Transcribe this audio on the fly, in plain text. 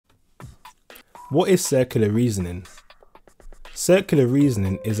What is circular reasoning? Circular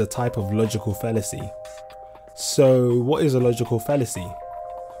reasoning is a type of logical fallacy. So what is a logical fallacy?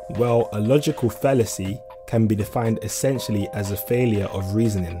 Well, a logical fallacy can be defined essentially as a failure of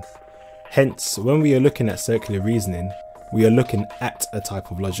reasoning. Hence, when we are looking at circular reasoning, we are looking at a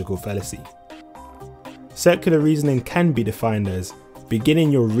type of logical fallacy. Circular reasoning can be defined as beginning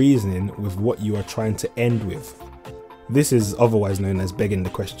your reasoning with what you are trying to end with. This is otherwise known as begging the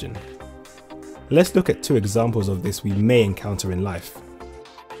question. Let's look at two examples of this we may encounter in life.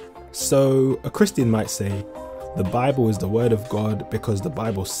 So, a Christian might say, the Bible is the word of God because the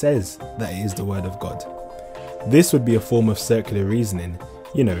Bible says that it is the word of God. This would be a form of circular reasoning.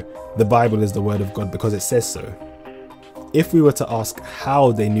 You know, the Bible is the word of God because it says so. If we were to ask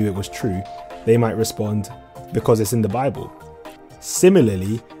how they knew it was true, they might respond, because it's in the Bible.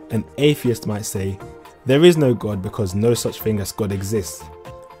 Similarly, an atheist might say, there is no God because no such thing as God exists.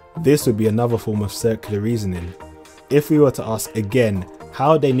 This would be another form of circular reasoning. If we were to ask again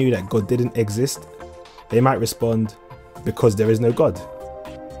how they knew that God didn't exist, they might respond, because there is no God.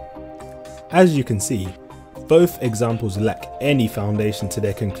 As you can see, both examples lack any foundation to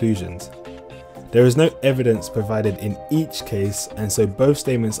their conclusions. There is no evidence provided in each case, and so both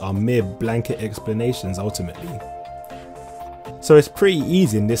statements are mere blanket explanations ultimately. So it's pretty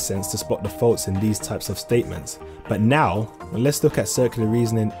easy in this sense to spot the faults in these types of statements. But now, let's look at circular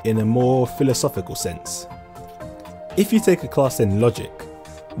reasoning in a more philosophical sense. If you take a class in logic,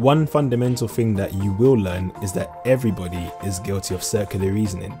 one fundamental thing that you will learn is that everybody is guilty of circular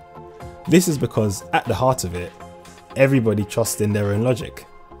reasoning. This is because, at the heart of it, everybody trusts in their own logic.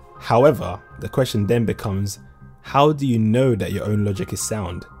 However, the question then becomes, how do you know that your own logic is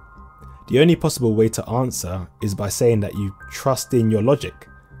sound? The only possible way to answer is by saying that you trust in your logic.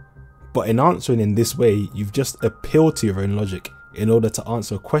 But in answering in this way, you've just appealed to your own logic in order to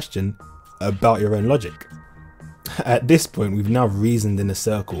answer a question about your own logic. At this point, we've now reasoned in a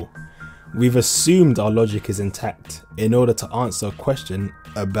circle. We've assumed our logic is intact in order to answer a question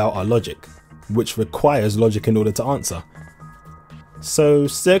about our logic, which requires logic in order to answer. So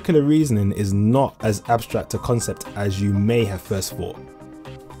circular reasoning is not as abstract a concept as you may have first thought.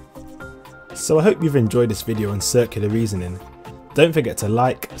 So I hope you've enjoyed this video on circular reasoning. Don't forget to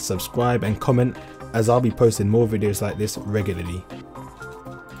like, subscribe and comment, as I'll be posting more videos like this regularly.